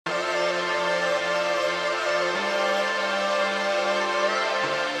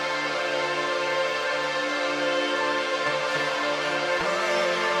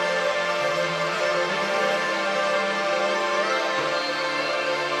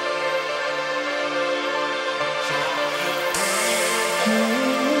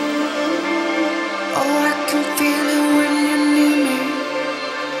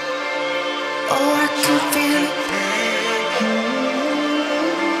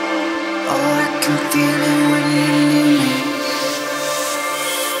feel it when you're near me.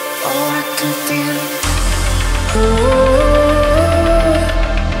 Oh, I can feel it. Ooh,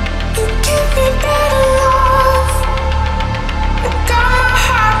 you give me better love. You got my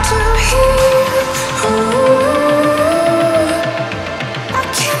heart to heal. Ooh, I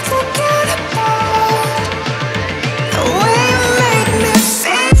can't forget about the way you make me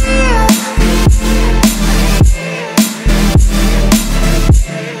feel.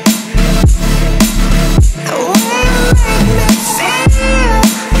 The way you make me feel.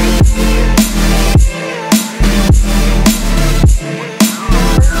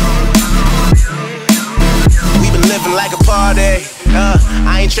 We been living like a party.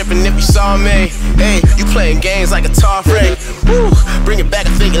 I ain't tripping if you saw me. Hey, you playing games like a tar frame. Woo, bring it back, I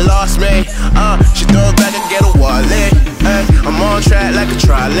think you lost me. She throw it back and get a wallet. I'm on track like a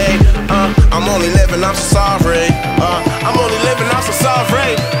trolley. I'm only living, I'm so sorry. I'm only living, I'm so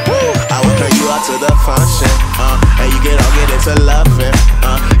sorry. Woo, I will turn you out to the function. And you get into loving.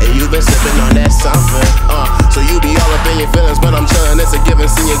 And you been sipping on that something. So you be all up in your feelings, but I'm chillin'. It's a given,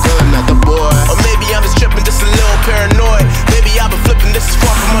 see you good, not the boy. Or maybe I'm just tripping, just a little paranoid. Maybe I've been flipping, this is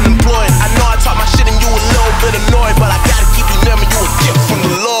far from unemployed. I know I talk my shit and you a little bit annoyed, but I gotta keep you near me, you a gift from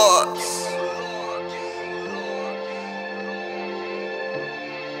the Lord.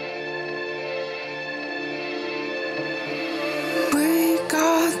 We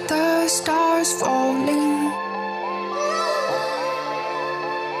got the stars falling.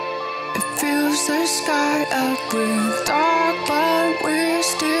 It fills the sky up with dark, but we're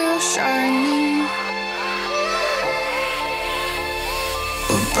still shining.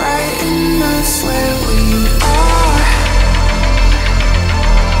 We're bright enough where we